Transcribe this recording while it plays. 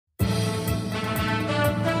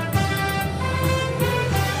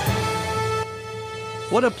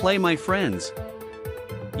What a play, my friends!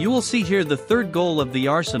 You will see here the third goal of the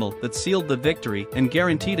Arsenal that sealed the victory and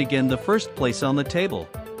guaranteed again the first place on the table.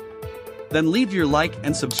 Then leave your like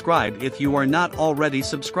and subscribe if you are not already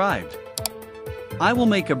subscribed. I will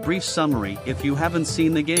make a brief summary if you haven't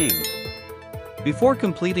seen the game. Before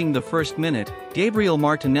completing the first minute, Gabriel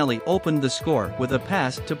Martinelli opened the score with a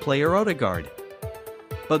pass to player Odegaard.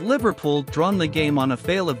 But Liverpool drawn the game on a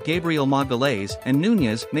fail of Gabriel Magalhaes, and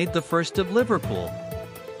Nunez made the first of Liverpool.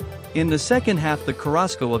 In the second half, the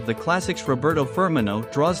Carrasco of the Classics Roberto Firmino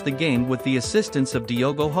draws the game with the assistance of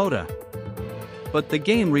Diogo Jota. But the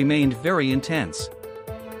game remained very intense.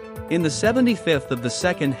 In the 75th of the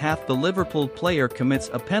second half, the Liverpool player commits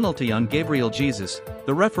a penalty on Gabriel Jesus.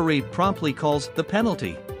 The referee promptly calls the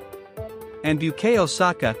penalty. And Bukayo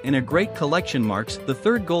Saka, in a great collection, marks the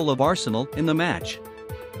third goal of Arsenal in the match.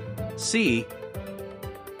 See.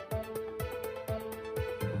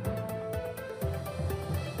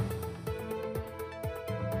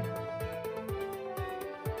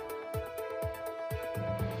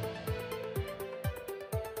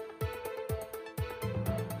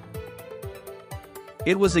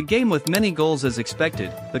 It was a game with many goals as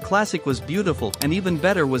expected. The classic was beautiful, and even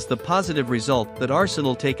better was the positive result that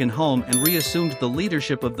Arsenal taken home and reassumed the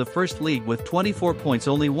leadership of the First League with 24 points,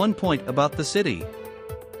 only 1 point about the City.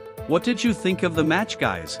 What did you think of the match,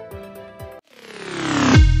 guys?